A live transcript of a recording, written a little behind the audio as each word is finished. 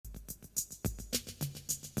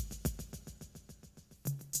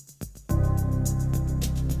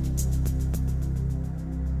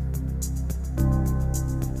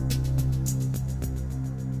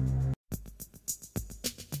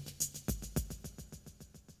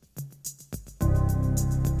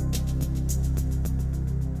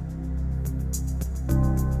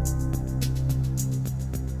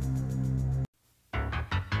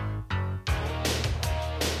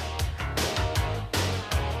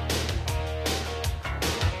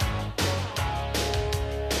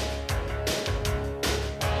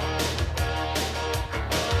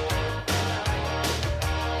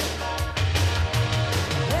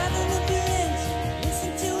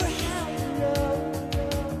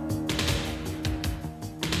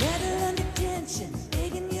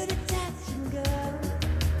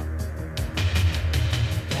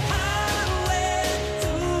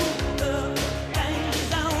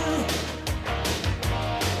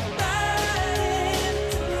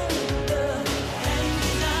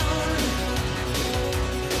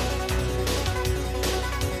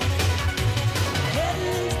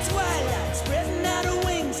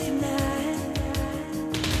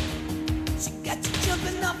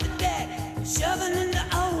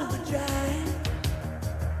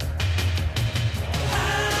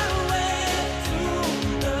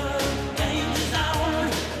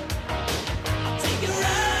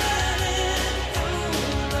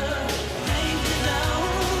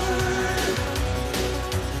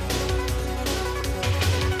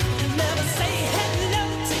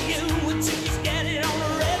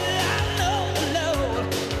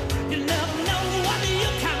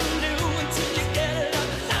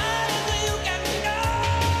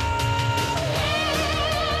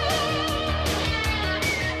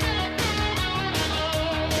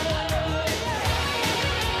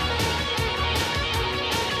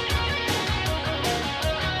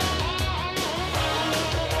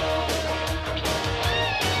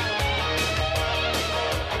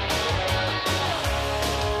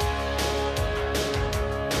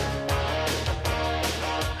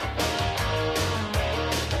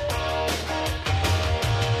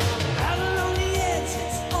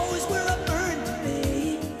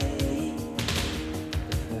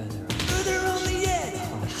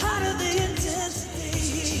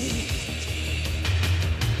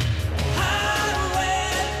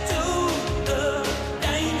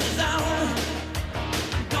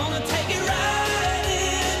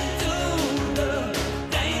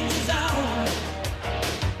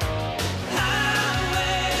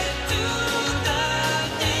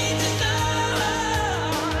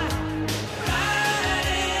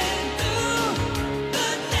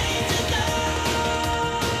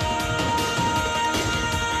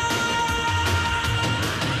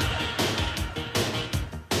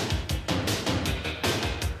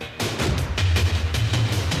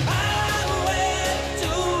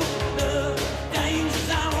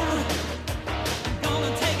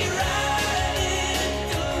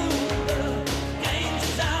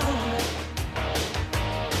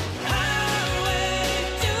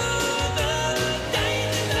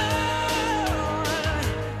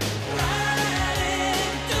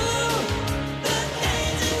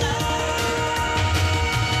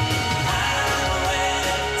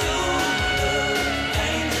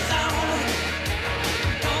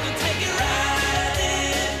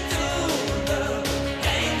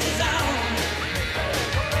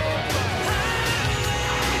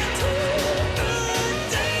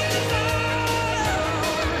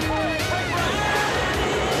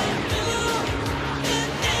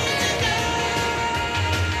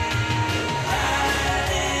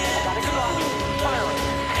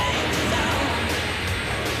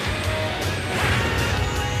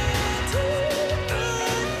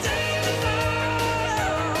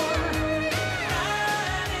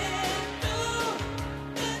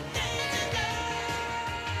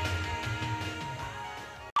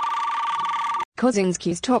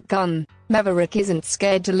Kosinski's Top Gun, Maverick isn't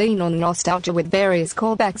scared to lean on nostalgia with various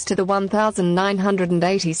callbacks to the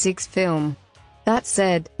 1986 film. That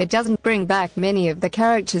said, it doesn't bring back many of the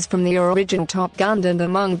characters from the original Top Gun, and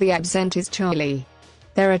among the absent is Charlie.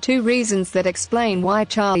 There are two reasons that explain why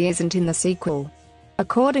Charlie isn't in the sequel.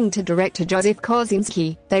 According to director Joseph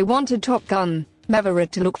Kosinski, they wanted Top Gun, Maverick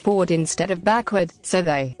to look forward instead of backward, so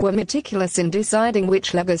they were meticulous in deciding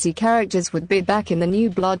which legacy characters would be back in the new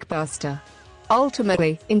blockbuster.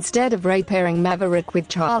 Ultimately, instead of repairing Maverick with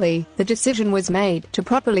Charlie, the decision was made to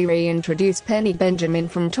properly reintroduce Penny Benjamin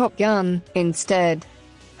from Top Gun instead.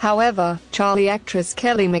 However, Charlie actress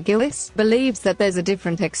Kelly McGillis believes that there's a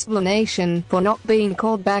different explanation for not being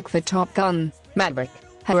called back for Top Gun, Maverick.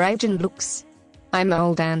 Her agent looks. I'm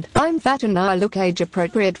old and I'm fat and I look age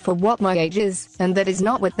appropriate for what my age is, and that is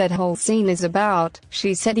not what that whole scene is about,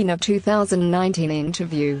 she said in a 2019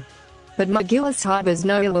 interview. But McGillis harbors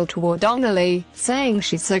no ill will toward Donnelly, saying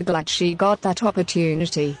she's so glad she got that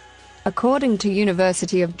opportunity. According to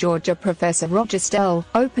University of Georgia professor Roger Stell,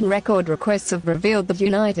 open record requests have revealed that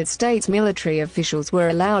United States military officials were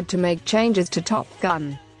allowed to make changes to Top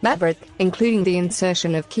Gun, Maverick, including the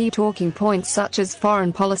insertion of key talking points such as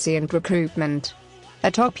foreign policy and recruitment. A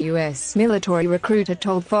top U.S. military recruiter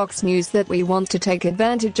told Fox News that we want to take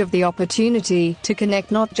advantage of the opportunity to connect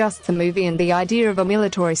not just the movie and the idea of a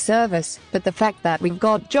military service, but the fact that we've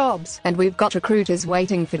got jobs and we've got recruiters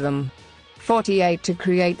waiting for them. 48 To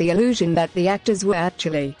create the illusion that the actors were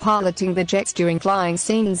actually piloting the jets during flying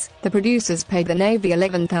scenes, the producers paid the Navy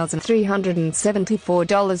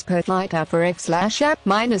 $11,374 per flight hour for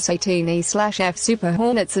F/A-18E/F Super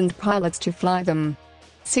Hornets and pilots to fly them.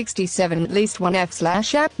 67 At least one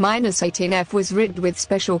F/A-18F was rigged with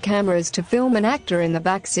special cameras to film an actor in the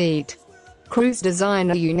back seat. Crews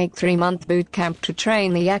designed a unique 3-month boot camp to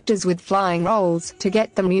train the actors with flying roles, to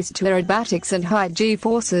get them used to aerobatics and high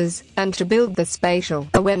G-forces, and to build the spatial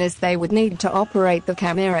awareness they would need to operate the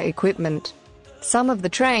camera equipment. Some of the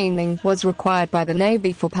training was required by the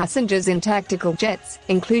Navy for passengers in tactical jets,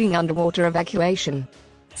 including underwater evacuation.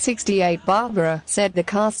 68 Barbara said the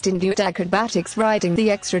cast endured acrobatics riding the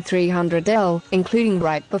extra 300L, including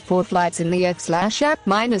right before flights in the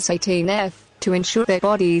F/A-18F, to ensure their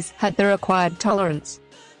bodies had the required tolerance.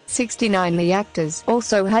 69 The actors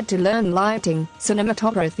also had to learn lighting,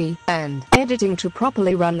 cinematography, and editing to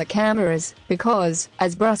properly run the cameras, because,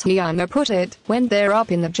 as Bruckheimer put it, when they're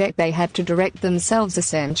up in the jet they have to direct themselves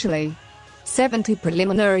essentially. 70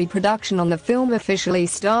 Preliminary production on the film officially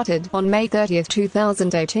started on May 30,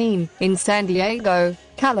 2018, in San Diego,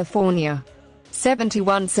 California.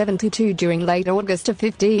 71-72 During late August, a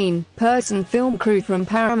 15-person film crew from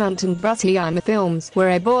Paramount and Bruckheimer Films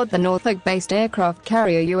were aboard the Norfolk-based aircraft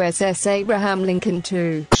carrier USS Abraham Lincoln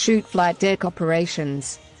to shoot flight deck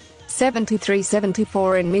operations.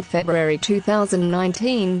 73-74 In mid-February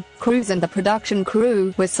 2019, crews and the production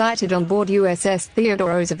crew were sighted on board USS Theodore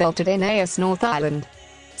Roosevelt at NAS North Island.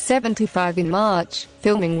 75 In March,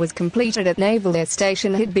 filming was completed at Naval Air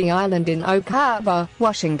Station Higby Island in Oak Harbor,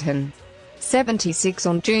 Washington. 76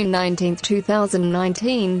 On June 19,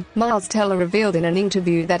 2019, Miles Teller revealed in an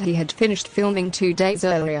interview that he had finished filming 2 days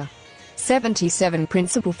earlier. 77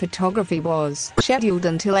 Principal photography was scheduled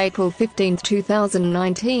until April 15,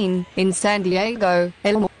 2019, in San Diego,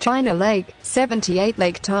 China Lake, 78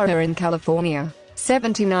 Lake Tahoe in California,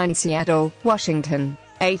 79 Seattle, Washington,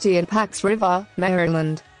 80 in Pax River,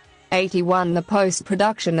 Maryland. 81 The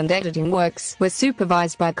post-production and editing works were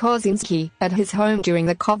supervised by Kosinski at his home during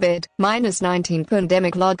the COVID-19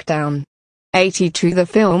 pandemic lockdown. 82 The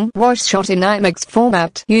film was shot in IMAX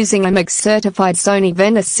format using IMAX-certified Sony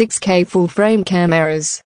Venice 6K full-frame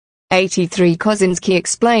cameras. 83 Kosinski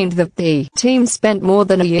explained that the team spent more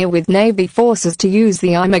than a year with Navy forces to use the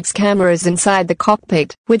IMAX cameras inside the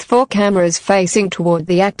cockpit, with 4 cameras facing toward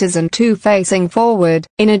the actors and 2 facing forward,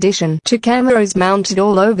 in addition to cameras mounted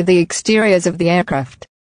all over the exteriors of the aircraft.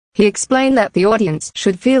 He explained that the audience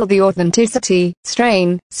should feel the authenticity,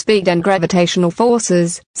 strain, speed and gravitational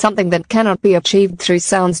forces, something that cannot be achieved through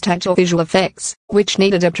soundstage or visual effects, which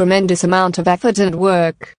needed a tremendous amount of effort and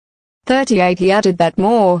work. 38 He added that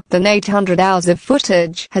more than 800 hours of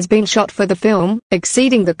footage has been shot for the film,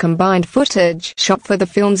 exceeding the combined footage shot for the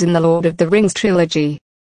films in the Lord of the Rings trilogy.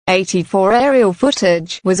 84 Aerial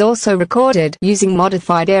footage was also recorded using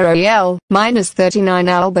modified Aero-39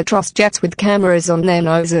 Albatross jets with cameras on their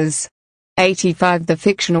noses. 85 The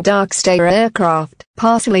fictional Darkstar aircraft,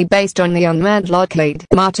 partially based on the unmanned Lockheed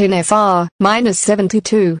Martin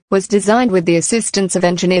SR-72, was designed with the assistance of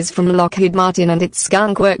engineers from Lockheed Martin and its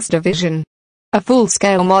Skunk Works division. A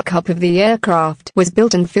full-scale mock-up of the aircraft was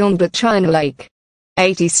built and filmed at China Lake.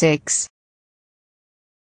 86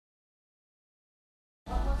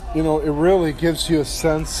 You know, it really gives you a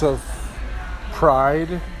sense of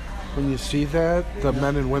pride when you see that. The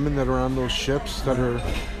men and women that are on those ships that are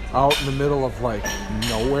out in the middle of, like,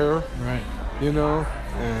 nowhere. Right. You know,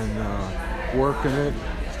 and working it.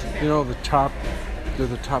 You know, they're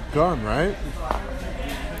the top gun, right?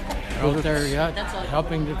 Out there, yeah,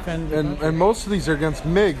 helping defend. And most of these are against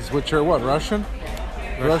MiGs, which are what, Russian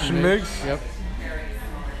MiGs? Yep.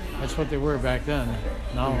 That's what they were back then.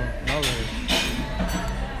 Now they're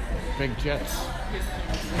big jets.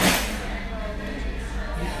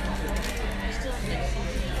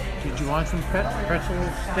 Did you want some pretzel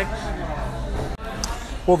sticks?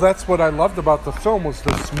 Well, that's what I loved about the film, was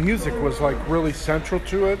this music was like really central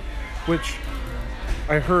to it, which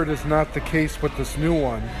I heard is not the case with this new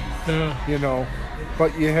one. Yeah. You know,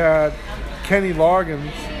 but you had Kenny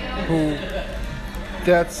Loggins, who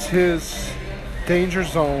that's his Danger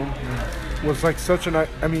Zone, was like such an, I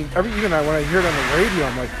mean, even when I hear it on the radio,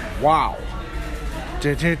 I'm like, wow.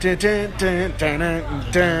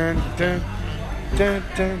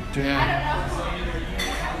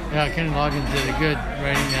 Yeah, Kenny Loggins did a good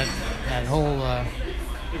writing that whole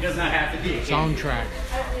soundtrack.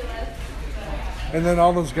 And then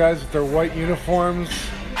all those guys with their white uniforms.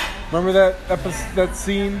 Remember that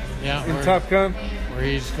scene in Top Gun? Where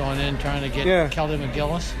he's going in trying to get Kelly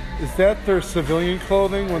McGillis. Is that their civilian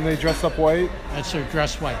clothing when they dress up white? That's their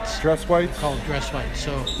dress whites. Dress whites? Called dress whites.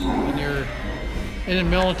 So when you're in the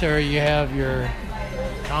military, you have your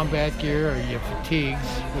combat gear or your fatigues,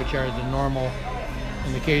 which are the normal.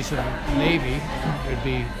 In the case of Navy, it would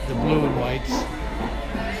be the blue and whites.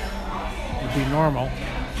 It would be normal.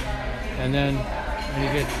 And then when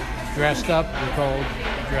you get dressed up, they're called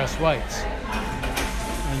dress whites.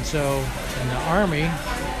 And so in the Army,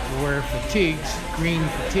 you wear fatigues, green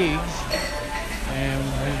fatigues. And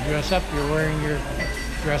when you dress up, you're wearing your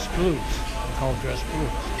dress blues. They're called dress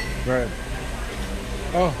blues. Right.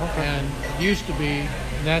 Oh, okay. And it used to be,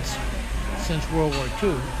 and that's since World War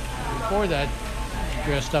II. Before that,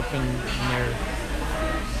 dressed up in their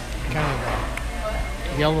kind of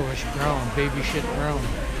a yellowish brown, baby shit brown.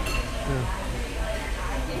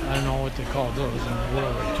 I don't know what they called those in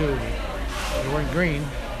World War II. They weren't green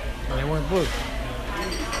and they weren't blue.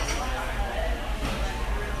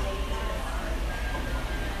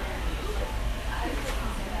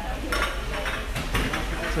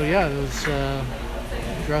 So yeah, those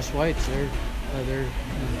dress whites, they're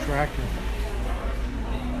attractive.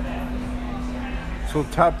 So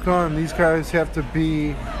Top Gun, these guys have to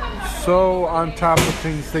be so on top of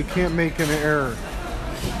things, they can't make an error,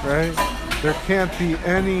 right? There can't be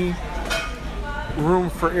any room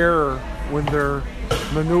for error when they're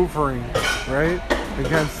maneuvering, right,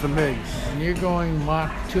 against the MiGs. When you're going Mach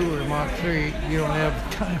 2 or Mach 3, you don't have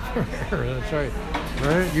time for error, that's right.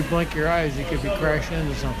 Right? You blink your eyes, you could be crashing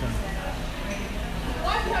into something.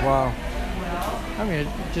 Wow. I mean,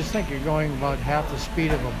 just think you're going about half the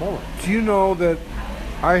speed of a bullet. Do you know that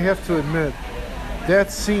I have to admit,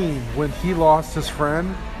 that scene when he lost his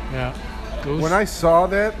friend, Yeah. Goose. when I saw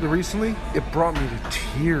that recently, it brought me to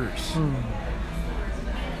tears.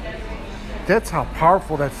 That's how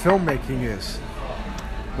powerful that filmmaking is.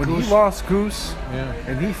 When Goose. he lost Goose, Yeah.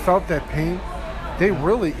 and he felt that pain, they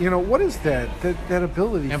really, what is that? That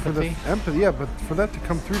ability Empathy? for the empathy, yeah, but for that to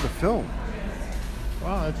come through the film.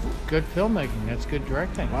 Wow, that's good filmmaking. That's good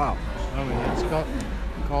directing. Wow. I mean, it's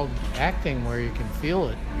called acting, where you can feel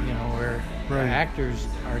it, where Right. actors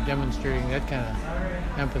are demonstrating that kind of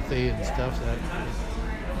empathy and stuff that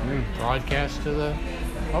is broadcast to the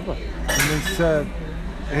public. And they said,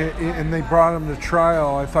 and they brought him to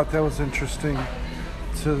trial. I thought that was interesting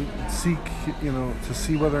to seek, to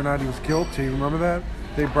see whether or not he was guilty. Remember that?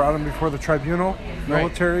 They brought him before the tribunal,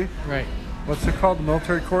 military. Right. What's it called? The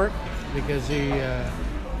military court? Because he,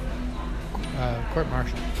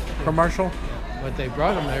 court-martial. Court-martial? But they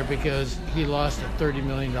brought him there because he lost a $30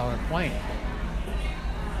 million plane.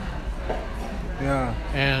 Yeah.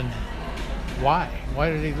 And why? Why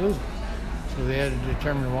did he lose it? So they had to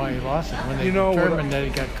determine why he lost it. When they determined that he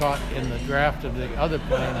got caught in the draft of the other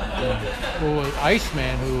plane, who was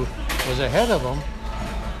Iceman, who was ahead of him,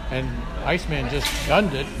 and Iceman just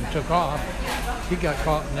gunned it and took off, he got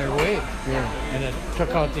caught in their wave. Yeah. And it took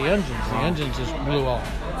out the engines. The engines just blew off.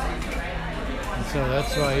 And so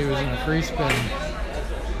that's why he was in a free spin.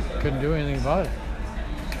 Couldn't do anything about it.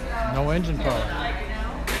 No engine power.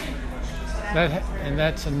 And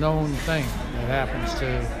that's a known thing that happens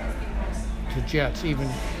to jets, even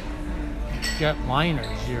jet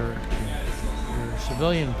liners, your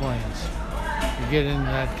civilian planes. You get in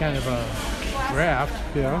that kind of a draft,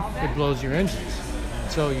 it blows your engines.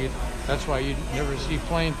 So that's why you never see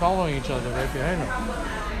planes following each other right behind them.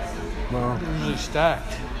 Wow. They're usually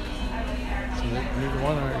stacked. So neither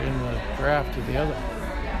one are in the draft of the other.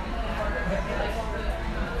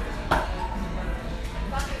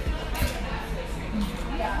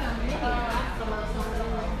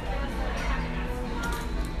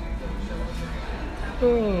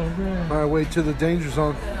 Oh man! My way to the danger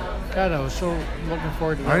zone. God, I was so looking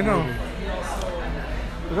forward to that I know. movie.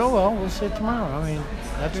 But oh well, we'll see it tomorrow. I mean,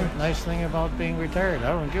 that's a nice thing about being retired. I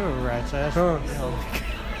don't give a rat's ass. Huh. You know.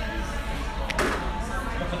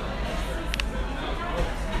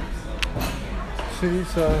 See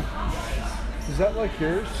these, is that like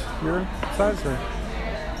yours? Your size or?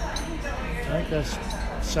 I think that's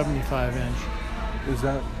 75 inch. Is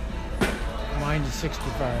that? Mine is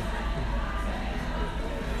 65.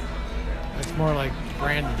 That's more like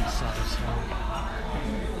Brandon's size.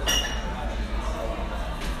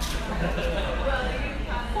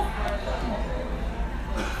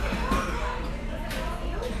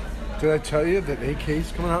 Did I tell you that 8K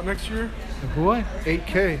is coming out next year? What?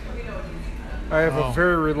 8K. I have a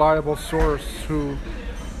very reliable source who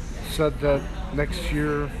said that next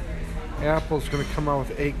year Apple's going to come out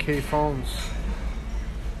with 8K phones.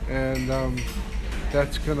 And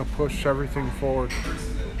that's going to push everything forward.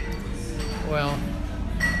 Well,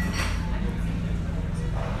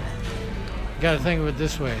 you got to think of it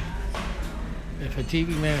this way. If a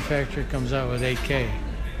TV manufacturer comes out with 8K,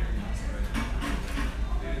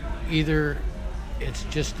 either it's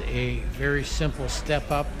just a very simple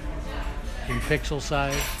step up in pixel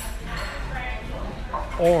size,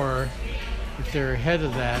 or if they're ahead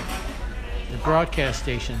of that, the broadcast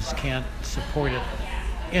stations can't support it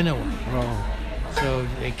anyway. Oh. So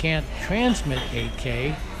they can't transmit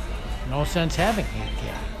 8K. No sense having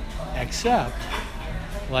 8K, except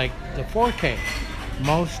like the 4K.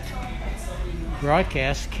 Most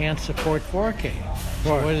broadcasts can't support 4K.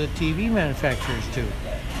 So what do the TV manufacturers do?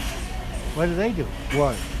 What do?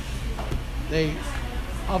 What? They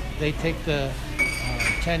take the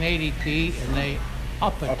 1080p and they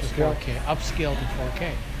up it to 4K, upscale to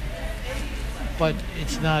 4K. But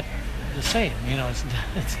it's not the same, you know. It's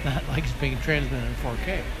not like it's being transmitted in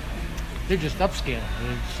 4K. They're just upscaling.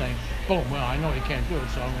 They're saying, "Boom! Well, I know you can't do it,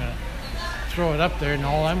 so I'm going to throw it up there, and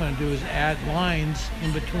all I'm going to do is add lines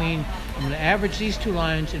in between. I'm going to average these two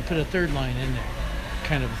lines and put a third line in there,"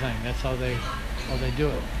 kind of a thing. That's how they do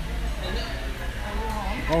it.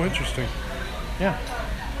 Oh, interesting. Yeah.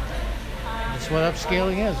 That's what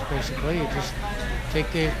upscaling is, basically. You just take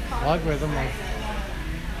the logarithm of,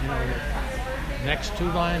 you know, the next two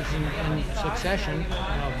lines in succession. You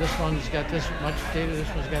know, this one's got this much data, this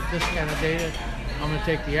one's got this kind of data. I'm going to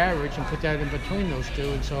take the average and put that in between those two,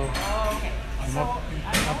 and so I'm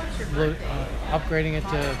upgrading it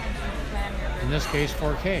to, in this case,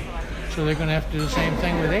 4K. So they're going to have to do the same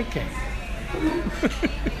thing with 8K.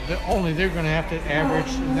 Only they're going to have to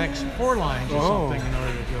average the next four lines or something in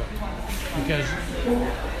order to do it. Because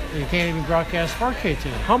you can't even broadcast 4K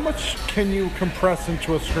today. How much can you compress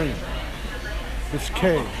into a screen? It's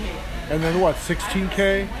K. And then what,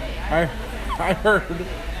 16K? I heard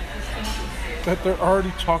that they're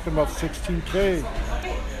already talking about 16K.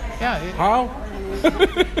 Yeah. How?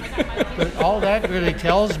 But all that really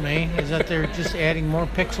tells me is that they're just adding more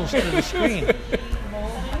pixels to the screen.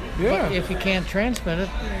 Yeah. But if you can't transmit it,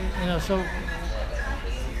 you know, so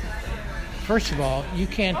first of all, you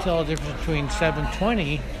can't tell the difference between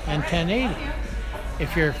 720 and 1080.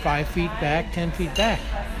 If you're 5 feet back, 10 feet back,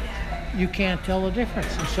 you can't tell the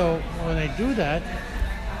difference. And so when they do that,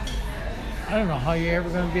 I don't know how you're ever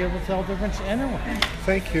going to be able to tell the difference anyway.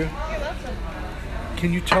 Thank you.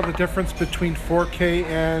 Can you tell the difference between 4K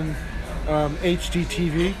and HD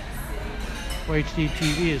TV? Well, HD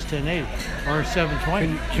TV is 1080 or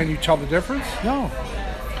 720. Can you tell the difference? No.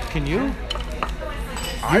 Can you?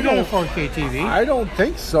 I got don't. a 4K TV. I don't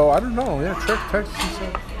think so. I don't know. Yeah, text.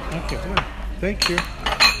 Okay, good. Thank you.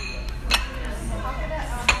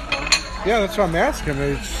 Yeah, that's what I'm asking.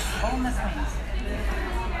 It's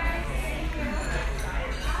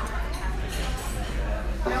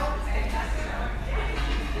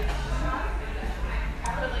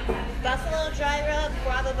Buffalo dry rub,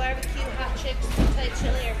 guava barbecue, hot chicks, tight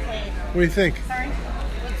chili, or plain. what do you think? Sorry?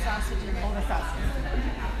 What sausage is all the sausage?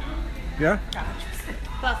 Yeah.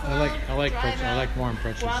 Buffalo, I like dry pretzels. I rub, like warm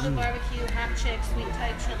pretzels. guava barbecue, hot chicks, sweet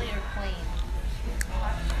Thai chili, or plain.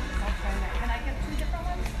 Can I get two different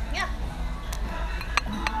ones? Yeah.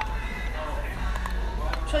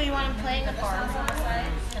 So you want them plain with the sauce on the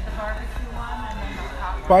side? Get the barbecue one and then the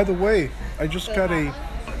hot By the way, I just got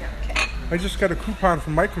a coupon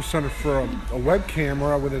from Micro Center for a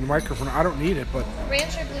webcam with a microphone. I don't need it, but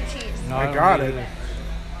Ranch or blue cheese? No, I don't got need it.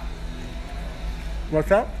 What's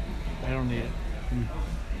that? I don't need it.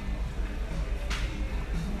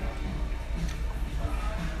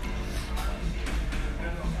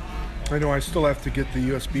 I know I still have to get the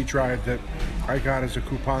USB drive that I got as a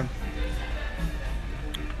coupon.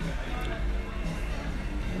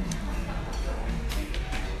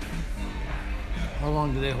 How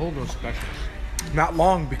long do they hold those specials? Not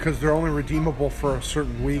long, because they're only redeemable for a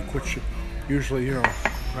certain week, which usually, you know,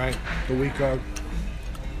 Right. the week of.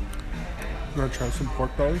 You want to try some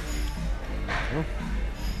pork belly? No?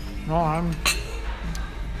 No, I'm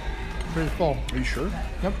pretty full. Are you sure?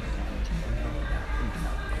 Yep.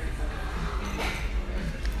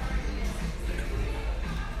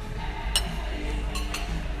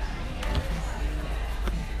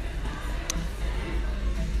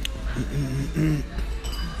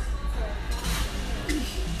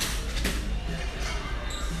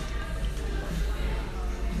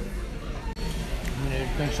 I mean,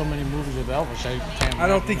 there's been so many movies of Elvis, I can't. I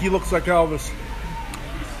don't think he looks like Elvis.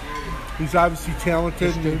 He's obviously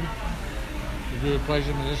talented. This dude. Did you replace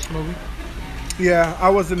him in this movie? Yeah, I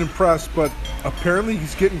wasn't impressed, but apparently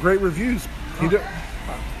he's getting great reviews. He did,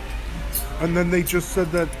 and then they just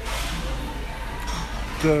said that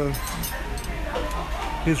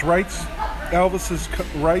Elvis's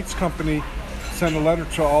rights company sent a letter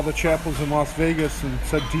to all the chapels in Las Vegas and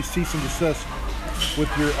said cease and desist with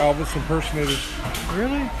your Elvis impersonators.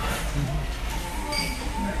 Really?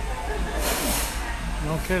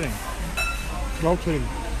 No kidding. No kidding.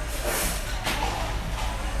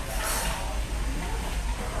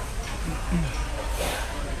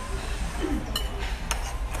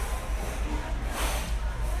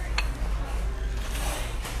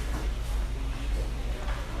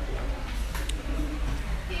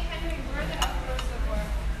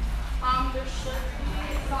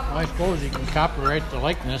 Well, I suppose you can copyright the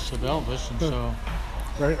likeness of Elvis, and so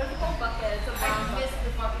Right?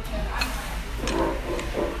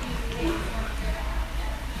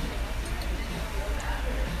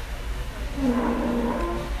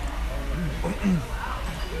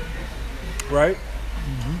 Right?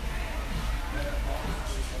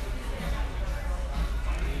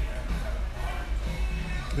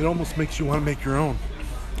 It almost makes you want to make your own.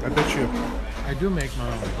 I bet you. I do make my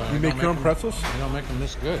own. But I You don't make your own them- pretzels? I don't make them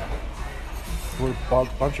this good. With a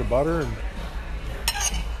bunch of butter and.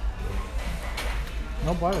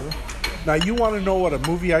 No butter. Now you want to know what a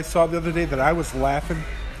movie I saw the other day that I was laughing?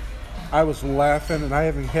 I was laughing, and I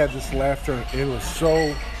haven't had this laughter. It was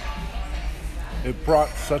so. It brought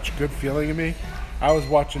such good feeling to me. I was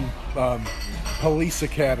watching Police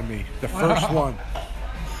Academy, the first one.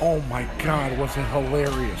 Oh my God, was it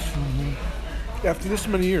hilarious! After this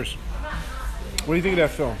many years, what do you think of that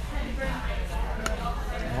film?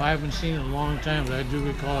 Well, I haven't seen it in a long time, but I do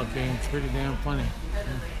recall it being pretty damn funny.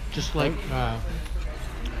 Just like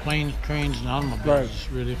Planes, Trains, and Automobiles Right. is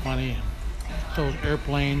really funny. So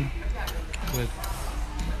Airplane with,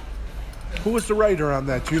 Who was the writer on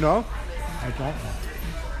that? Do you know? I don't know.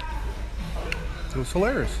 It was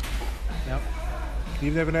hilarious, Yep.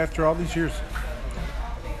 even after all these years.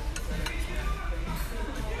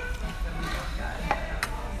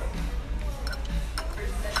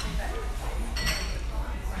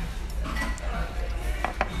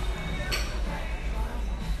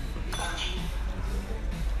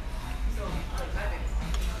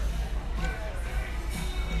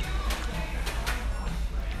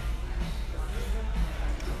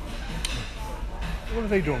 What are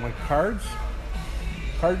they doing? Like cards?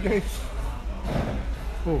 Card games?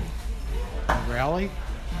 Ooh. A rally?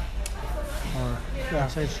 Or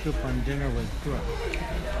inside scoop on dinner with Brooke?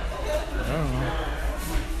 I don't know.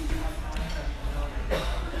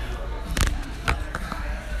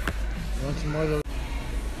 You want some more of those?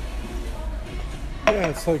 Yeah,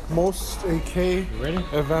 it's like most AK You ready?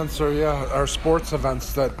 events are sports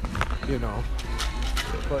events that, you know.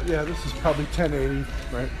 But yeah, this is probably 1080,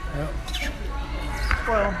 right? Yeah.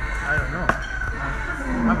 Well, I don't know.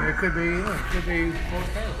 I mean, it could be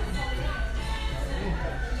 4K.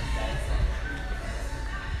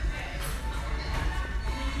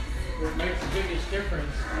 What makes the biggest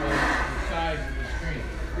difference is the size of the screen.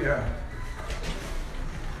 Yeah.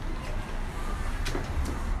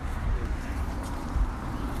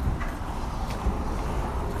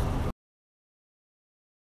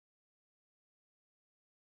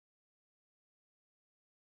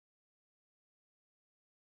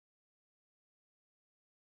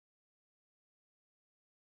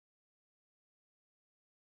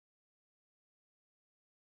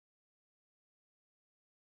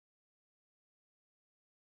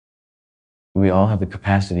 We all have the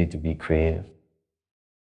capacity to be creative.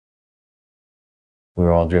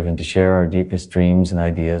 We're all driven to share our deepest dreams and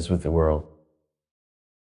ideas with the world.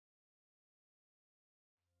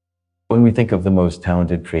 When we think of the most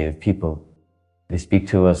talented creative people, they speak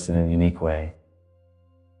to us in a unique way.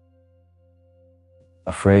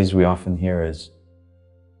 A phrase we often hear is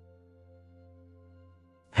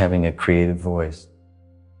having a creative voice.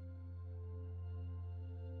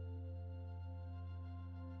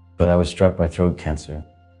 But I was struck by throat cancer.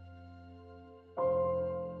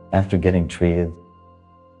 After getting treated,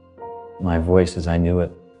 my voice as I knew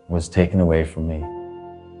it was taken away from me.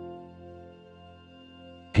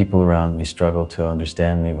 People around me struggle to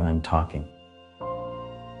understand me when I'm talking.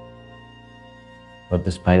 But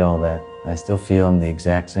despite all that, I still feel I'm the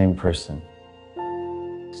exact same person.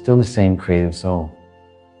 Still the same creative soul.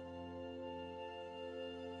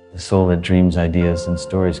 The soul that dreams ideas and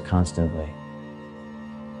stories constantly.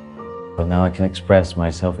 But now I can express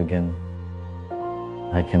myself again.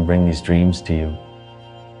 I can bring these dreams to you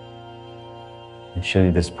and show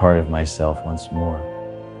you this part of myself once more.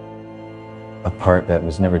 A part that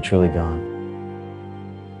was never truly gone,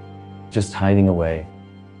 just hiding away.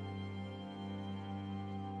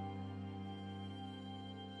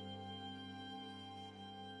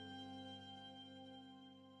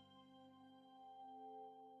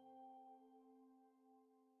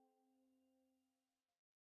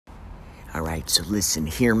 All right, so listen,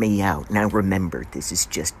 hear me out. Now remember, this is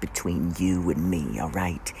just between you and me, all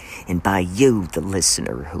right? And by you, the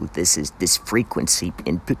listener, who this frequency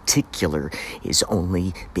in particular is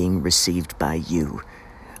only being received by you.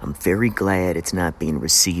 I'm very glad it's not being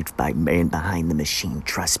received by man behind the machine.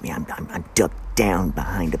 Trust me, I'm ducked down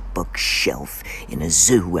behind a bookshelf in a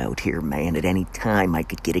zoo out here, man. At any time, I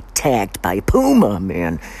could get attacked by a puma,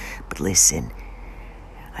 man. But listen,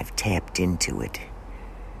 I've tapped into it.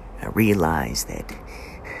 I realize that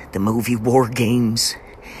the movie War Games,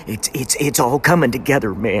 it's all coming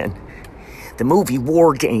together, man. The movie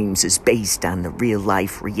War Games is based on the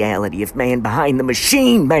real-life reality of man behind the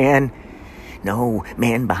machine, man. No,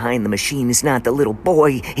 man behind the machine is not the little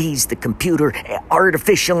boy. He's the computer,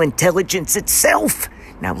 artificial intelligence itself.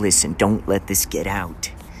 Now listen, don't let this get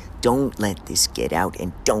out. Don't let this get out,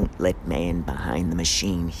 and don't let man behind the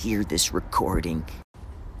machine hear this recording.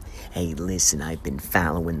 Hey, listen, I've been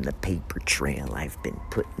following the paper trail. I've been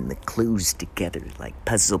putting the clues together like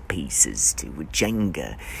puzzle pieces to a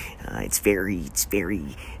Jenga. It's very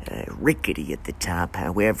rickety at the top.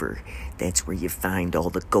 However, that's where you find all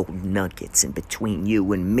the golden nuggets in between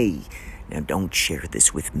you and me. Now, don't share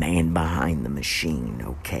this with man behind the machine,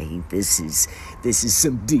 okay? This is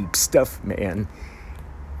some deep stuff, man.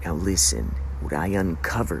 Now, listen, what I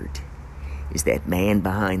uncovered is that man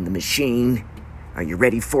behind the machine. Are you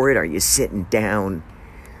ready for it? Are you sitting down?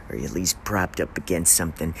 Or are you at least propped up against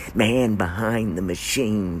something? Man behind the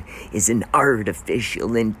machine is an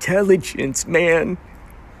artificial intelligence, man.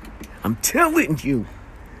 I'm telling you.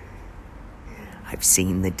 I've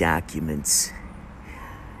seen the documents.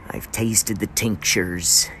 I've tasted the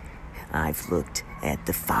tinctures. I've looked at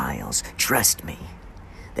the files. Trust me.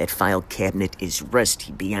 That file cabinet is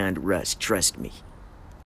rusty beyond rust. Trust me.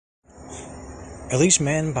 At least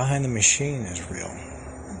man behind the machine is real,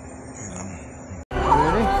 you know.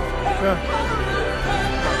 Ready? Yeah.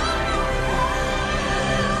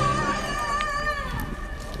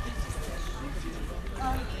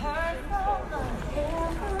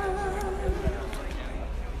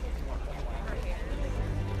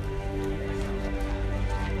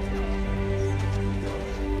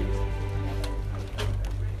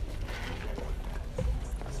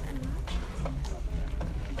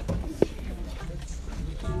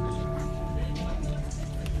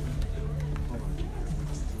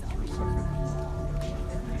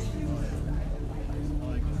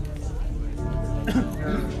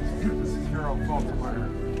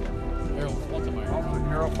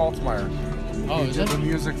 Harold Faltermeyer. Oh, he did the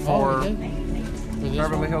music for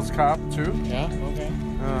Beverly Hills Cop 2. Yeah, okay.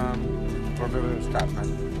 Or Beverly Hills Cop 9.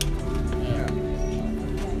 Yeah.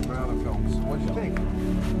 What other films? What'd you think?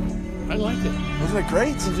 I liked it. Wasn't it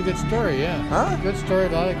great? It was a good story, yeah. Huh? Good story, a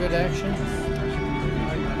lot of good action.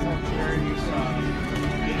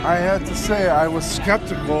 I had to say, I was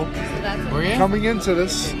skeptical Were you? coming into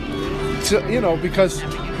this, because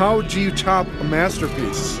how do you top a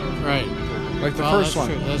masterpiece? Right. Like the first one.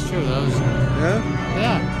 True. That's true. That was. Yeah?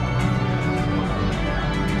 Yeah.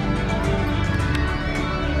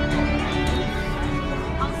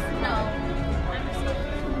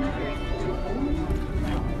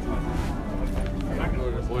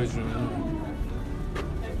 Boys room.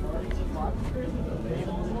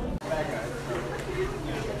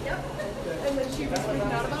 And then she was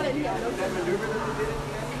freaking out about it. And he had no clue.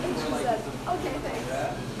 And she said, okay, thanks.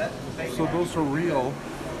 So those are real.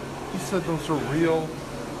 He said those are real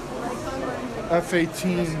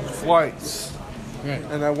F-18 flights. Right.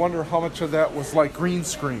 And I wonder how much of that was like green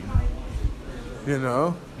screen. You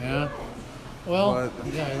know? Yeah. Well,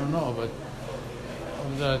 But- yeah, I don't know, but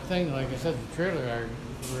the thing, like I said, the trailer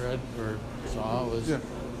I read or saw was,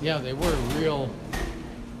 yeah, they were real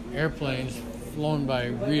airplanes flown by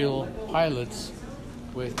real pilots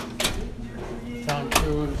with Tom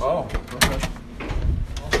Cruise Oh, okay.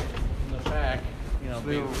 in the back, you know,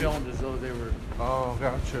 being filmed as though they were. Oh,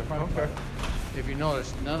 gotcha. Okay. If you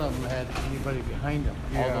notice, none of them had anybody behind them,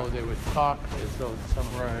 Yeah. although they would talk as though some.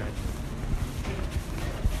 Right.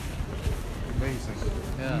 Amazing.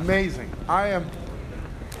 Yeah. Amazing. I am.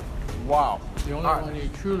 Wow. The only one he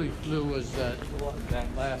truly flew was that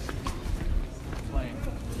last plane,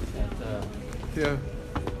 that Yeah.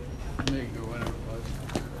 MiG or whatever it was.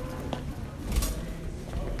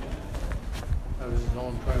 That was his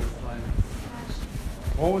own private plane.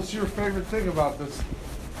 What was your favorite thing about this?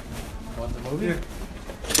 What, the movie? Yeah.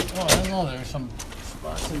 Oh, I don't know. There were some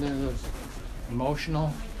spots in there that was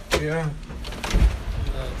emotional. Yeah.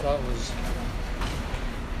 That I thought was,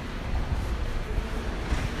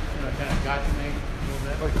 you know, kind of got to me a little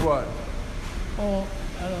bit. Like what? Oh,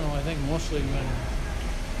 I don't know. I think mostly when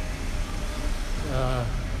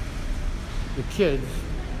the kid,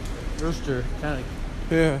 Rooster, kind of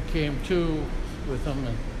Yeah. came to with them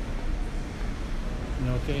and, you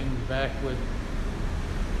know, came back with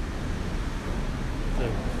to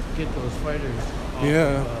get those fighters off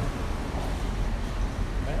Yeah.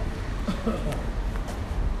 map.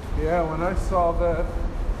 Yeah, when I saw that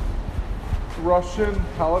Russian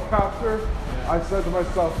helicopter, Yeah. I said to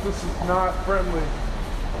myself, this is not friendly.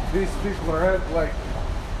 These people are like,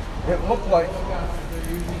 it looked like,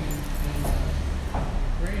 They're using in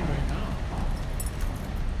Ukraine right now.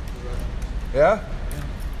 The Russians. yeah?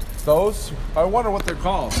 Those? I wonder what they're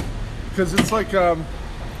called. Because it's like,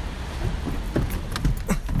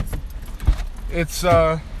 it's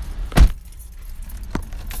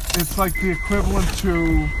like the equivalent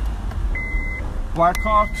to Black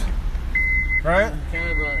Hawks, right?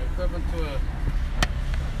 Kind of equivalent to a.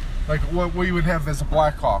 Like what we would have as a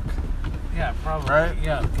Black Hawk. Yeah, probably. Right?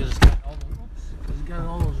 Yeah, because it's got all those, it's got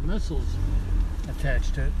all those missiles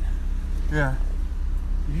attached to it. Yeah.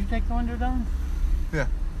 Did you take the window down? Yeah.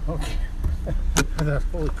 Okay.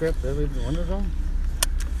 Holy crap! Did I leave the window down?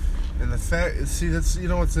 And the fact, see, that's, you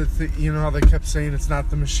know, it's you know how they kept saying it's not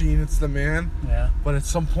the machine, it's the man. Yeah. But at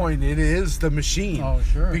some point, it is the machine. Oh,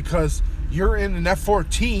 sure. Because you're in an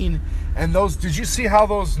F-14, and those. Did you see how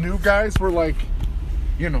those new guys were like,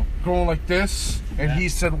 you know, going like this? And Yeah. he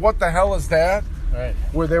said, "What the hell is that?" Right.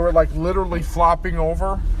 Where they were like literally flopping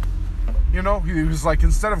over. You know, he was like,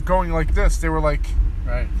 instead of going like this, they were like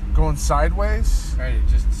Right. going sideways. Right. It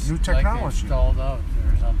just New like technology. they stalled out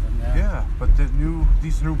or something. Yeah. Yeah, but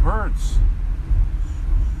these new birds.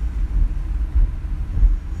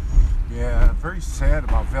 Yeah, very sad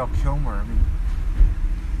about Val Kilmer. I mean,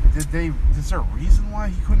 is there a reason why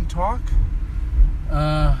he couldn't talk?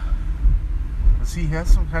 Does he have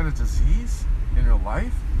some kind of disease in real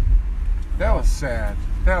life? That was sad.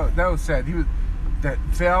 That was sad.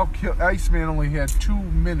 Iceman only had 2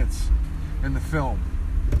 minutes in the film.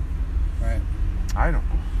 Right. I don't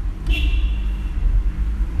know.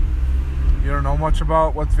 You don't know much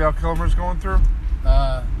about what Val Kilmer's going through?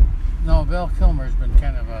 No, Val Kilmer's been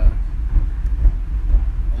kind of a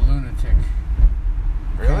lunatic.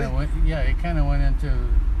 Really? He kind of went into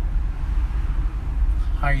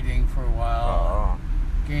hiding for a while.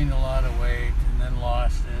 Gained a lot of weight and then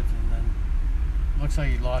lost it, and then looks like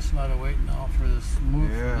he lost a lot of weight now for this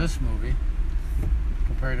movie. Yeah. For this movie,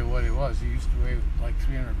 compared to what he was, he used to weigh like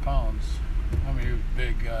 300 pounds. I mean, he was a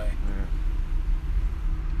big guy. Yeah.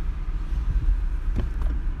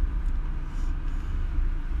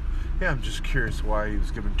 Yeah, I'm just curious why he was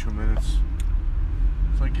given 2 minutes.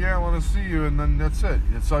 It's like, yeah, I want to see you, and then that's it.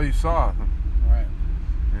 That's all you saw. Right.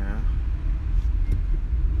 Yeah.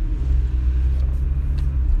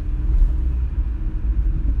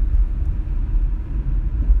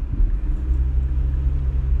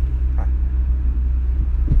 Huh.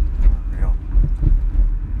 Unreal.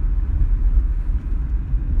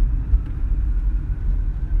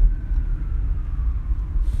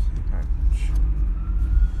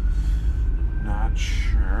 Not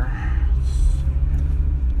sure.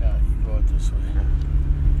 Yeah, you go out this way.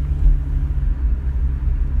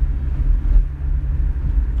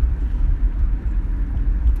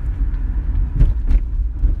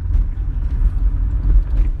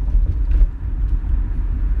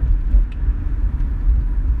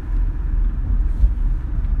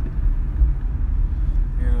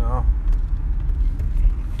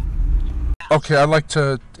 Okay, I'd like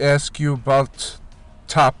to ask you about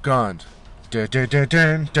Top Gun. Dun, dun, dun,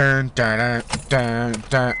 dun, dun, dun, dun,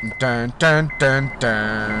 dun, dun, dun, dun,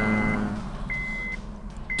 dun.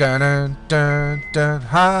 Dun, dun, dun, dun,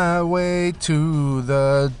 highway to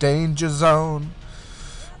the danger zone.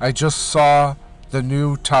 I just saw the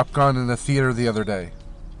new Top Gun in the theater the other day.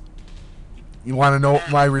 You want to know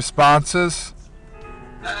what my response is?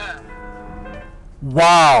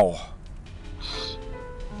 Wow.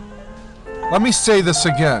 Let me say this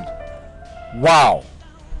again. Wow.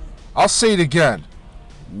 I'll say it again.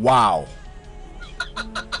 Wow.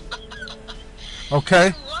 Okay?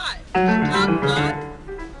 What? Top Gun?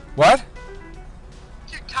 What?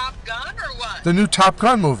 Your Top Gun or what? The new Top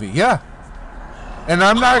Gun movie, yeah. And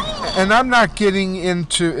I'm not getting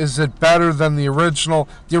into is it better than the original?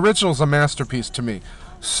 The original's a masterpiece to me.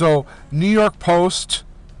 So, New York Post,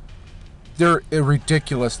 they're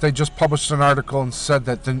ridiculous. They just published an article and said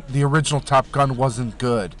that the original Top Gun wasn't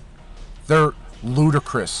good. They're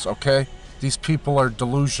ludicrous, okay? These people are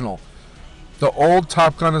delusional. The old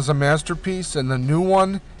Top Gun is a masterpiece, and the new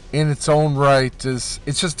one, in its own right, it's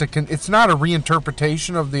not a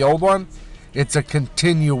reinterpretation of the old one. It's a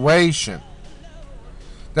continuation.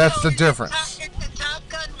 That's the difference. It's the Top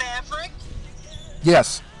Gun Maverick?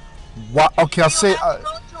 Yes. Wow. Okay, I'll say.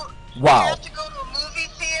 Wow. You have to go to a movie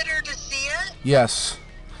theater to see it? Yes.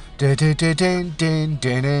 Dun, dun, dun, dun, dun,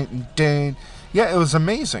 dun, dun, dun. Yeah, it was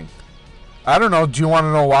amazing. I don't know. Do you want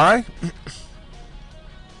to know why?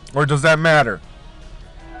 Or does that matter?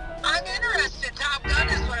 I'm interested. Top Gun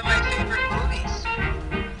is one of my favorite movies.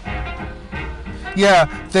 Yeah,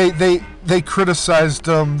 they criticized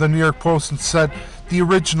the New York Post and said the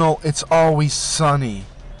original, it's always sunny.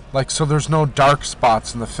 Like, so there's no dark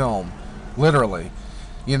spots in the film. Literally.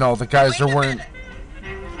 You know, the guys Wait are a wearing... minute.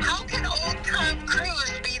 How can old Tom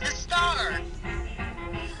Cruise be the star?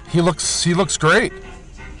 He looks great.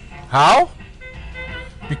 How?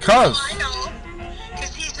 Because... Oh, I know.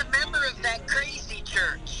 Because he's a member of that crazy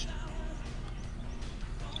church.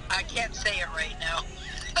 I can't say it right now.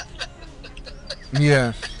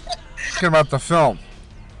 Yeah. Talking about the film.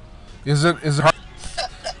 Is it hard?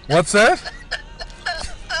 What's that?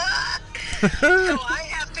 So I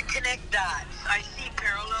have to connect dots. I see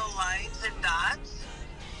parallel lines and dots,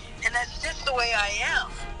 and that's just the way I am.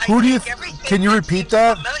 Who do you? Everything Can you repeat seems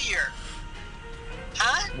that? Familiar.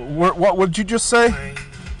 Huh? What did you just say?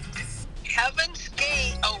 Heaven's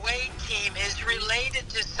Gate away team is related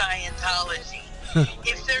to Scientology.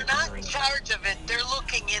 If they're not in charge of it, they're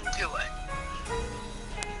looking into it.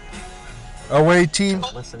 Away team.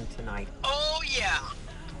 Listen tonight. Oh yeah,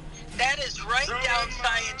 that is right down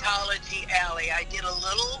Scientology alley. I did a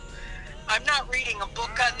little. I'm not reading a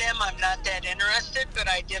book on them. I'm not that interested, but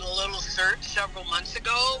I did a little search several months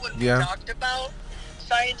ago when we talked about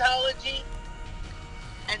Scientology.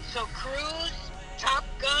 And so Cruise, Top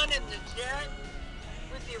Gun, and the jet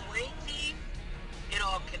with the away team, it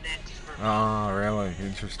all connects for me. Oh, really?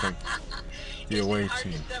 Interesting. The away Is it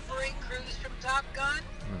team. hard to separate Cruise from Top Gun?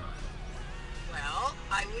 Well,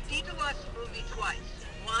 I would need to watch the movie twice.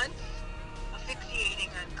 Once, asphyxiating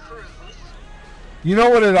on Cruise. You know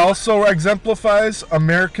what it also exemplifies?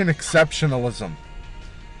 American exceptionalism.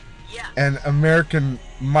 Yes. And American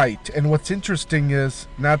might. And what's interesting is,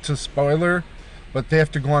 not to spoiler, but they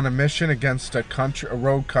have to go on a mission against a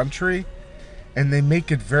rogue country, and they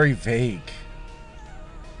make it very vague.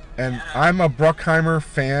 And I'm a Bruckheimer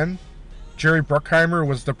fan. Jerry Bruckheimer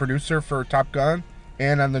was the producer for Top Gun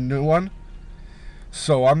and on the new one.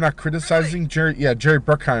 So I'm not criticizing Jerry. Yeah, Jerry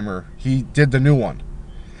Bruckheimer. He did the new one.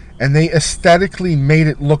 And they aesthetically made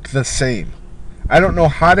it look the same. I don't know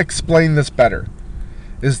how to explain this better.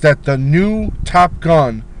 Is that the new Top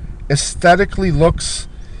Gun aesthetically looks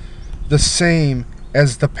the same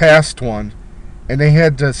as the past one. And they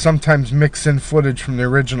had to sometimes mix in footage from the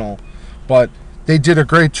original. But they did a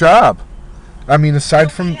great job. I mean,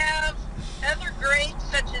 aside from... We have other greats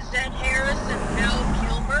such as Ed Harris and Val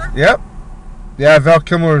Kilmer. Yep. Yeah, Val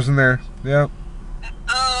Kilmer was in there. Yep.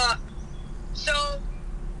 So,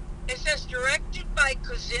 it says directed by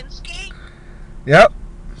Kosinski, Yep.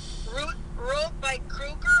 wrote by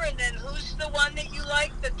Kruger, and then who's the one that you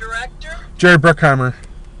like, the director? Jerry Bruckheimer.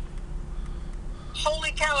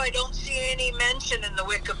 Holy cow, I don't see any mention in the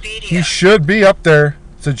Wikipedia. He should be up there.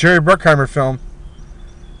 It's a Jerry Bruckheimer film.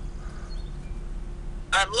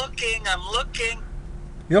 I'm looking.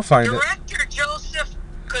 You'll find it. Director Joseph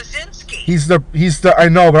Kosinski. He's the I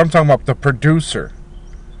know, but I'm talking about the producer.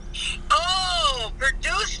 Oh,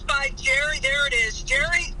 produced by Jerry. There it is.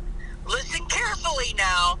 Jerry, listen carefully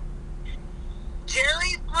now.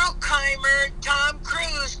 Jerry Bruckheimer, Tom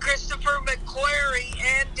Cruise, Christopher McQuarrie,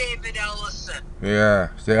 and David Ellison. Ellison. Yeah,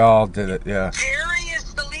 they all did it, yeah. Jerry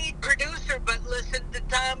is the lead producer, but listen to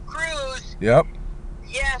Tom Cruise. Yep.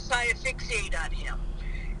 Yes, I asphyxiate on him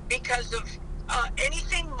because of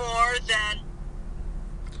anything more than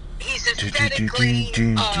he's aesthetically,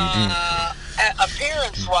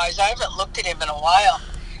 appearance-wise. I haven't looked at him in a while.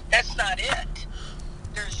 That's not it.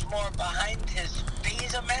 There's more behind his.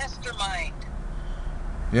 He's a mastermind.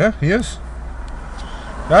 Yeah, he is.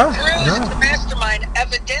 Yeah, Cruise is the mastermind.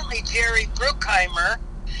 Evidently, Jerry Bruckheimer,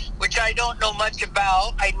 which I don't know much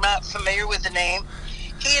about. I'm not familiar with the name.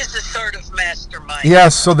 He is a sort of mastermind. Yeah,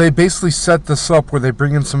 so they basically set this up where they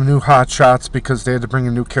bring in some new hot shots because they had to bring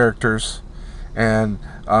in new characters. And,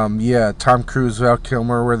 Tom Cruise, Val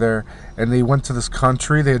Kilmer were there. And they went to this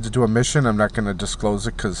country. They had to do a mission. I'm not going to disclose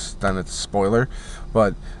it because then it's a spoiler.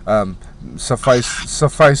 But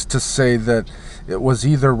suffice to say that it was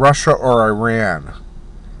either Russia or Iran.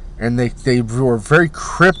 And they were very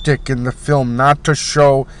cryptic in the film not to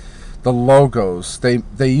show the logos.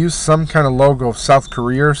 They used some kind of logo of South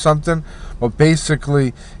Korea or something, but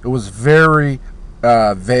basically it was very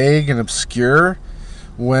vague and obscure.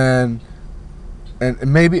 And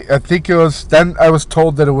maybe I think it was then I was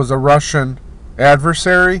told that it was a Russian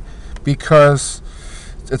adversary because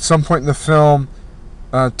at some point in the film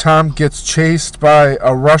Tom gets chased by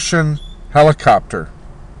a Russian helicopter,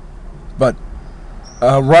 but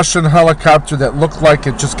a Russian helicopter that looked like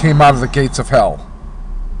it just came out of the gates of hell.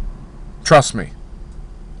 Trust me,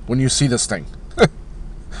 when you see this thing.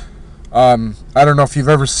 I don't know if you've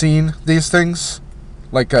ever seen these things,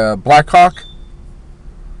 like a Black Hawk.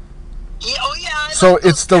 Oh yeah. So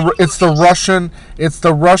it's the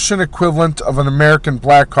Russian equivalent of an American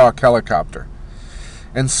Black Hawk helicopter.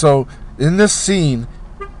 And so in this scene,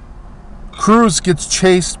 Cruise gets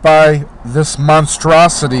chased by this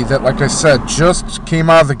monstrosity that, like I said, just came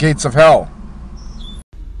out of the gates of hell.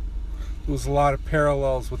 There was a lot of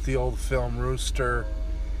parallels with the old film Rooster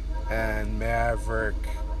and Maverick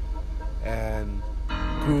and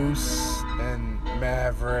Goose and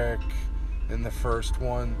Maverick in the first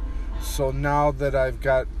one. So now that I've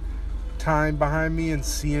got time behind me and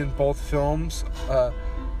seeing both films,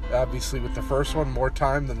 obviously with the first one more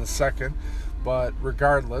time than the second, but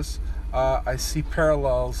regardless, I see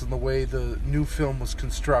parallels in the way the new film was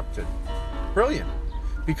constructed. Brilliant,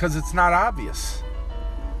 because it's not obvious.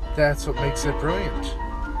 That's what makes it brilliant.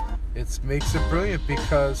 It makes it brilliant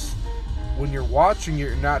because when you're watching it,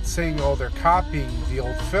 you're not saying, oh, they're copying the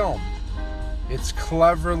old film. It's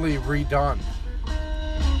cleverly redone.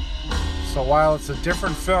 So while it's a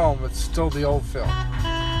different film, it's still the old film.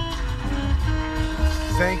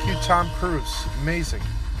 Thank you, Tom Cruise. Amazing.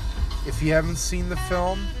 If you haven't seen the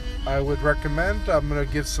film, I would recommend. I'm going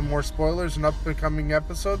to give some more spoilers in upcoming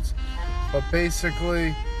episodes. But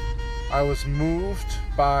basically, I was moved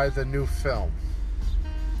by the new film.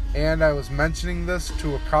 And I was mentioning this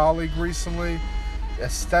to a colleague recently.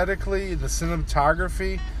 Aesthetically, the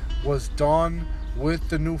cinematography was done with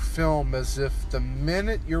the new film as if the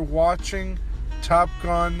minute you're watching Top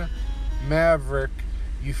Gun Maverick,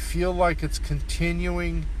 you feel like it's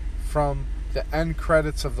continuing from the end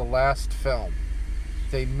credits of the last film.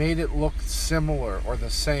 They made it look similar or the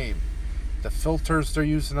same. The filters they're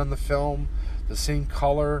using on the film, the same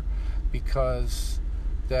color, because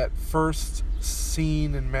that first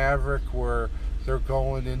scene in Maverick where they're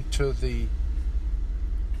going into the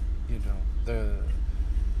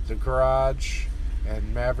garage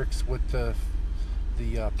and Maverick's with the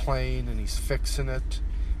plane and he's fixing it,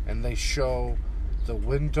 and they show the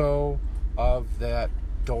window of that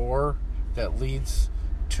door that leads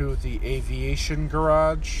to the aviation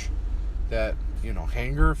garage, that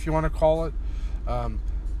hangar if you want to call it.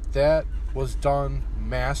 That was done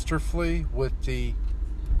masterfully with the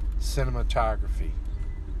cinematography.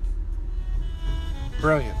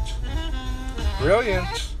 Brilliant.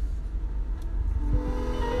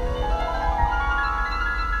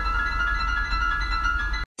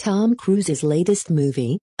 Tom Cruise's latest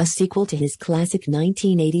movie, a sequel to his classic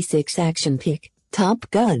 1986 action pick, Top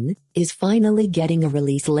Gun, is finally getting a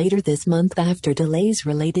release later this month after delays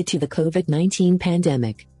related to the COVID-19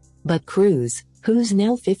 pandemic. But Cruise, who's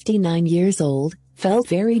now 59 years old, felt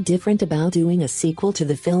very different about doing a sequel to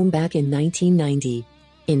the film back in 1990.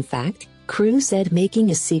 In fact, Cruise said making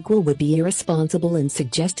a sequel would be irresponsible and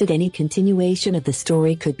suggested any continuation of the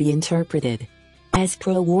story could be interpreted as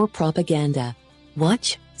pro-war propaganda.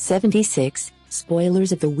 Watch 76,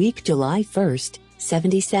 spoilers of the week July 1st,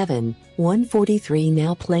 77, 1:43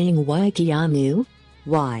 now playing Why Keanu?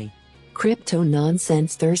 Why? Crypto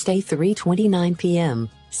Nonsense Thursday 3:29 p.m.,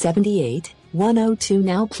 78, 102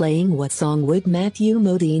 now playing What song would Matthew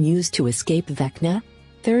Modine use to escape Vecna?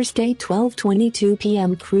 Thursday 12:22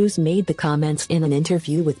 p.m. Cruise made the comments in an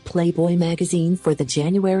interview with Playboy magazine for the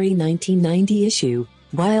January 1990 issue,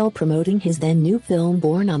 while promoting his then new film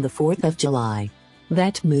Born on the 4th of July.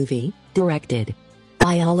 That movie, directed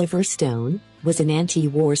by Oliver Stone, was an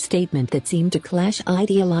anti-war statement that seemed to clash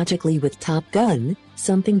ideologically with Top Gun,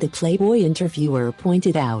 something the Playboy interviewer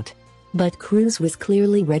pointed out. But Cruise was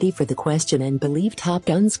clearly ready for the question and believed Top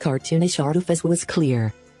Gun's cartoonish artifice was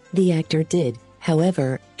clear. The actor did,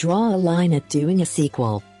 however, draw a line at doing a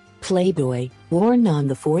sequel. Playboy, Born on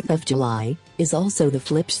the 4th of July, is also the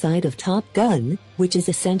flip side of Top Gun, which is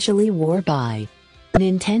essentially war by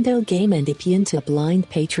Nintendo game and appeal to blind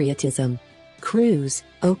patriotism. Cruise,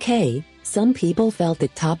 okay, some people felt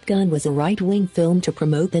that Top Gun was a right-wing film to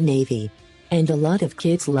promote the Navy. And a lot of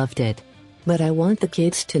kids loved it. But I want the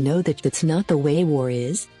kids to know that that's not the way war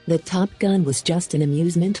is, that Top Gun was just an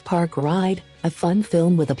amusement park ride, a fun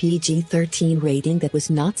film with a PG-13 rating that was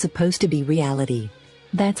not supposed to be reality.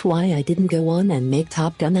 That's why I didn't go on and make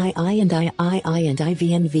Top Gun II and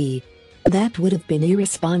IVNV. That would have been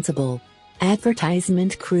irresponsible.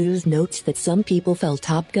 Advertisement Cruise notes that some people felt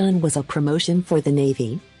Top Gun was a promotion for the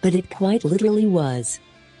Navy, but it quite literally was.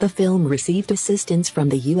 The film received assistance from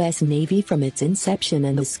the U.S. Navy from its inception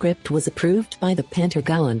and the script was approved by the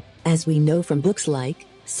Pentagon, as we know from books like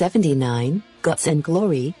 79, Guts and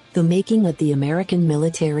Glory, The Making of the American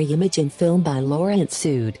Military Image and film by Lawrence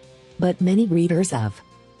Sued. But many readers of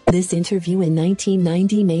this interview in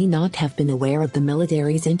 1990 may not have been aware of the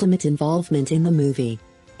military's intimate involvement in the movie.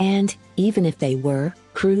 And, even if they were,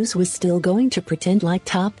 Cruise was still going to pretend like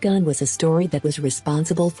Top Gun was a story that was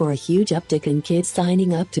responsible for a huge uptick in kids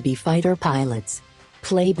signing up to be fighter pilots.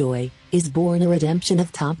 Playboy, is Born a redemption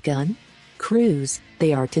of Top Gun? Cruise,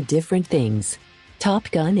 they are two different things. Top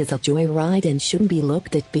Gun is a joyride and shouldn't be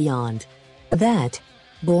looked at beyond that.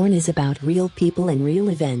 Born is about real people and real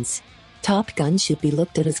events. Top Gun should be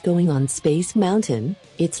looked at as going on Space Mountain.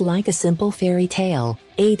 It's like a simple fairy tale.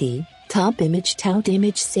 80. Top image tout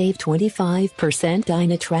image save 25%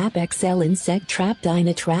 Dynatrap XL insect trap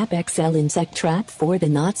Dynatrap XL insect trap for the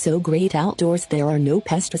not so great outdoors. There are no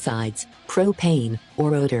pesticides, propane,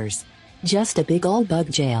 or odors. Just a big ol'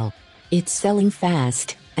 bug jail. It's selling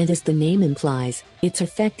fast, and as the name implies, it's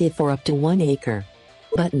effective for up to 1 acre.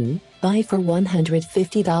 Button, buy for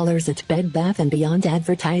 $150 at Bed Bath & Beyond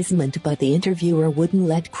advertisement, but the interviewer wouldn't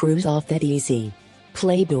let Cruise off that easy.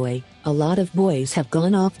 Playboy, a lot of boys have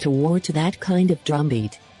gone off to war to that kind of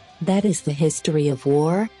drumbeat. That is the history of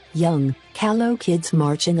war, young, callow kids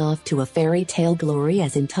marching off to a fairy tale glory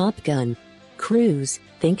as in Top Gun. Cruise,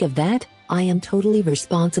 think of that, I am totally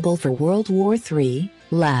responsible for World War III,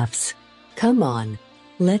 laughs. Come on.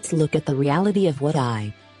 Let's look at the reality of what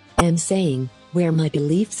I am saying, where my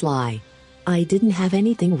beliefs lie. I didn't have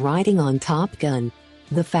anything riding on Top Gun.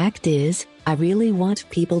 The fact is, I really want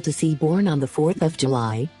people to see Born on the 4th of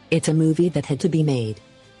July. It's a movie that had to be made.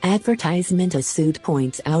 Advertisement as Sood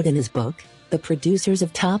points out in his book, the producers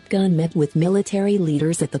of Top Gun met with military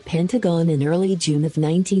leaders at the Pentagon in early June of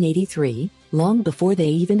 1983, long before they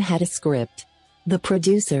even had a script. The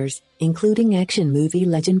producers, including action movie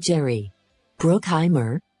legend Jerry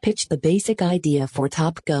Bruckheimer, pitched the basic idea for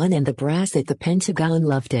Top Gun and the brass at the Pentagon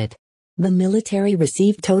loved it. The military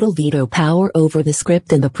received total veto power over the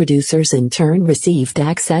script and the producers in turn received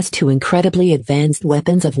access to incredibly advanced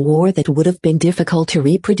weapons of war that would have been difficult to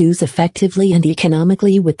reproduce effectively and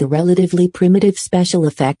economically with the relatively primitive special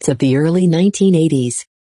effects of the early 1980s.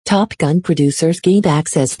 Top Gun producers gained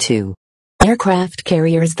access to aircraft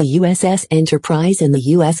carriers, the USS Enterprise and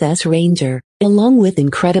the USS Ranger, along with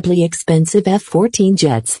incredibly expensive F-14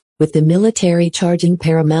 jets, with the military charging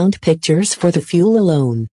Paramount Pictures for the fuel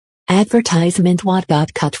alone. Advertisement what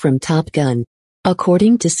got cut from Top Gun.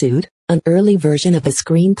 According to Sood, an early version of a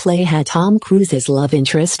screenplay had Tom Cruise's love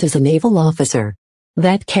interest as a naval officer.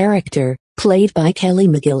 That character, played by Kelly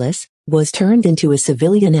McGillis, was turned into a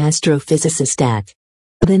civilian astrophysicist at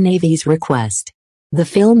the Navy's request. The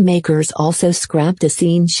filmmakers also scrapped a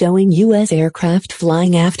scene showing U.S. aircraft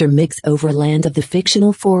flying after MiGs over land of the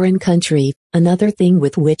fictional foreign country, another thing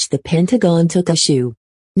with which the Pentagon took issue.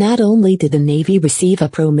 Not only did the Navy receive a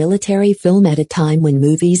pro-military film at a time when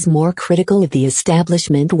movies more critical of the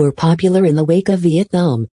establishment were popular in the wake of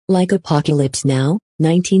Vietnam, like Apocalypse Now,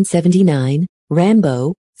 1979,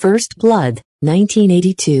 Rambo, First Blood,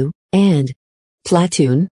 1982, and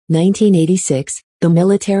Platoon, 1986, the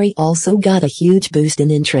military also got a huge boost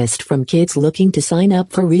in interest from kids looking to sign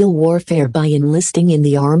up for real warfare by enlisting in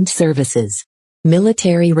the armed services.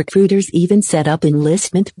 Military recruiters even set up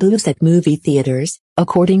enlistment booths at movie theaters,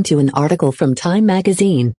 according to an article from Time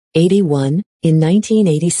magazine, 81, in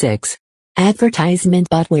 1986. Advertisement.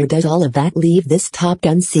 But where does all of that leave this Top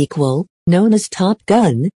Gun sequel, known as Top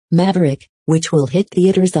Gun: Maverick, which will hit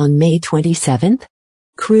theaters on May 27th?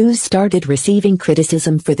 Cruise started receiving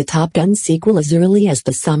criticism for the Top Gun sequel as early as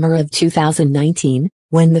the summer of 2019,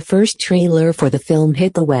 when the first trailer for the film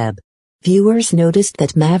hit the web. Viewers noticed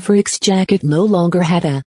that Maverick's jacket no longer had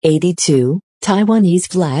a 82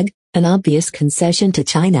 Taiwanese flag, an obvious concession to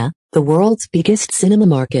China, the world's biggest cinema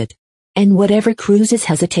market. And whatever Cruise's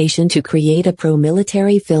hesitation to create a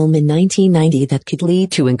pro-military film in 1990 that could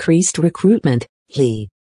lead to increased recruitment, he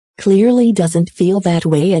clearly doesn't feel that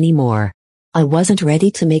way anymore. I wasn't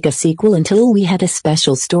ready to make a sequel until we had a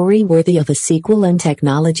special story worthy of a sequel and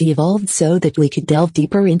technology evolved so that we could delve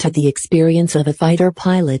deeper into the experience of a fighter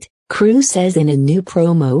pilot, Cruise says in a new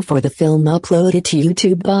promo for the film uploaded to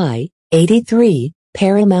YouTube by 83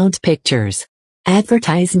 Paramount Pictures.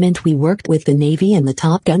 Advertisement. We worked with the Navy and the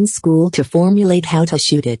Top Gun school to formulate how to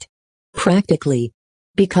shoot it practically.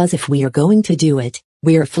 Because if we are going to do it,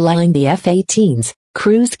 we're flying the F-18s.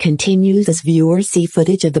 Cruise continues as viewers see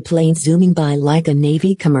footage of the plane zooming by like a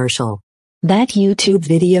Navy commercial. That YouTube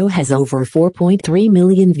video has over 4.3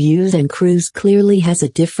 million views and Cruise clearly has a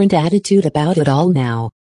different attitude about it all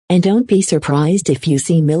now. And don't be surprised if you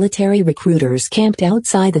see military recruiters camped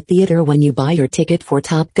outside the theater when you buy your ticket for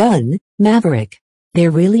Top Gun: Maverick.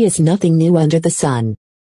 There really is nothing new under the sun.